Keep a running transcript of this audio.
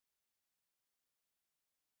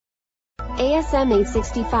ASM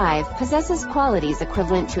 865 possesses qualities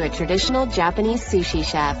equivalent to a traditional Japanese sushi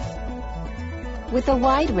chef. With a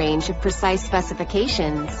wide range of precise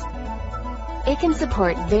specifications, it can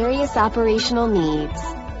support various operational needs.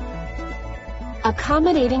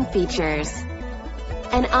 Accommodating features.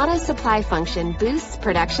 An auto supply function boosts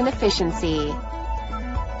production efficiency.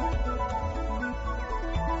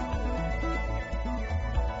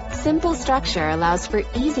 Simple structure allows for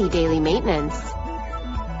easy daily maintenance.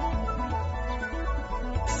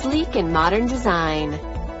 Sleek and modern design.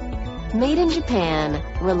 Made in Japan,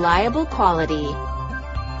 reliable quality.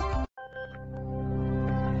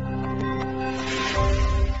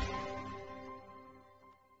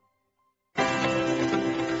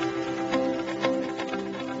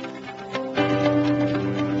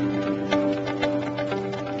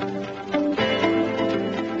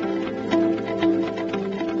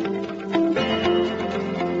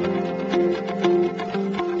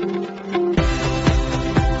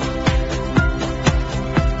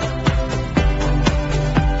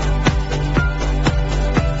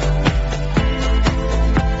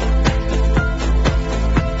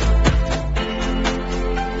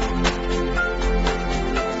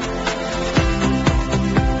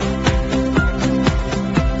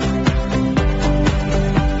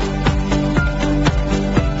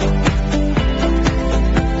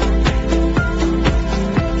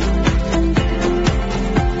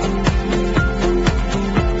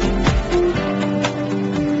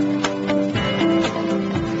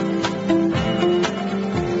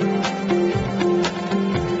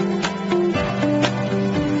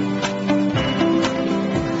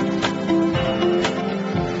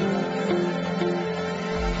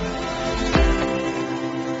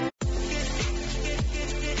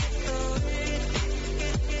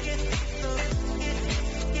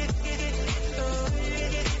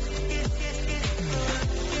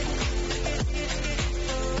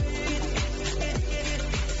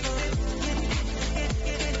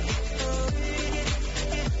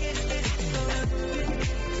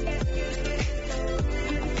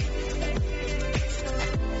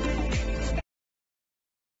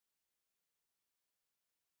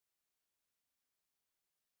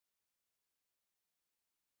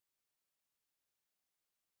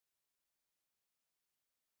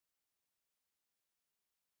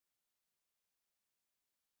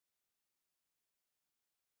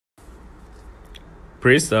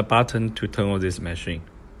 Press the button to turn on this machine.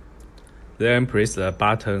 Then press the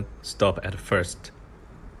button stop at first.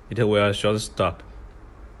 It will show stop.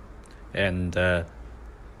 And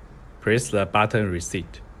press the button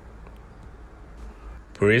reset.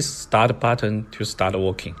 Press start button to start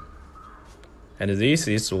working. And this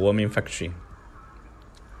is warming function.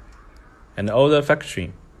 And all the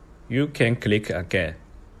function, you can click again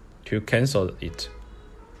to cancel it.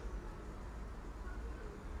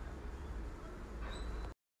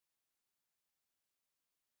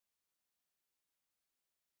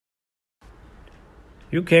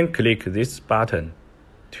 You can click this button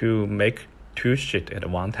to make two sheets at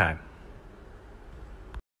one time.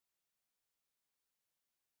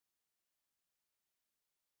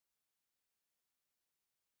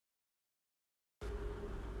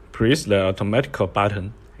 Press the automatic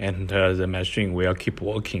button and the machine will keep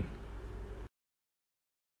working.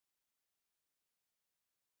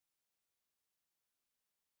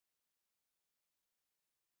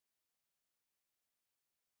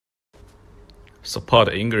 Support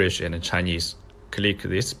English and Chinese. Click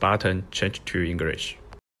this button, change to English.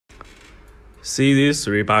 See these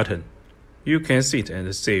three buttons. You can set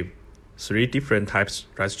and save three different types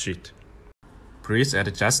rice sheet. Press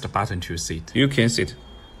adjust button to set. You can set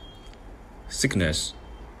thickness,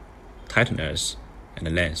 tightness,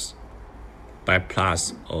 and length by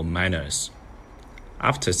plus or minus.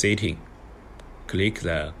 After setting, click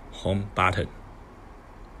the home button.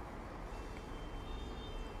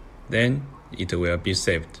 Then it will be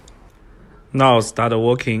saved. Now start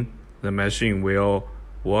working. The machine will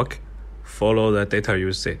work. Follow the data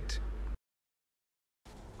you set.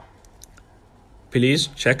 Please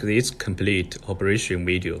check this complete operation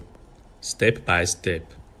video, step by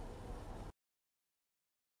step.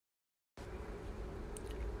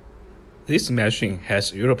 This machine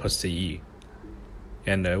has Europe CE,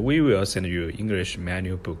 and we will send you English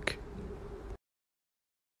manual book.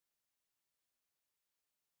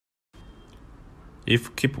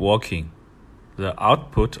 If keep working, the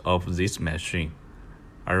output of this machine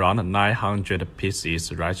around 900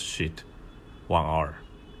 pieces rice sheet 1 hour.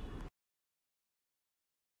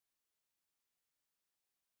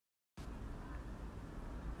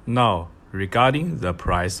 Now, regarding the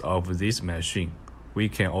price of this machine we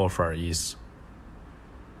can offer is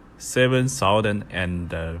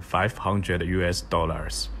 $7,500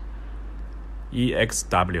 US,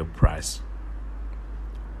 EXW price.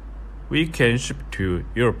 We can ship to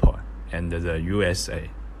Europe and the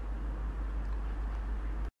USA.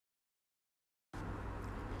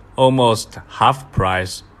 Almost half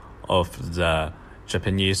price of the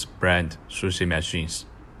Japanese brand sushi machines.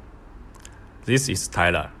 This is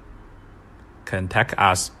Tyler. Contact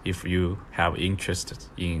us if you have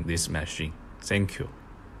interest in this machine. Thank you.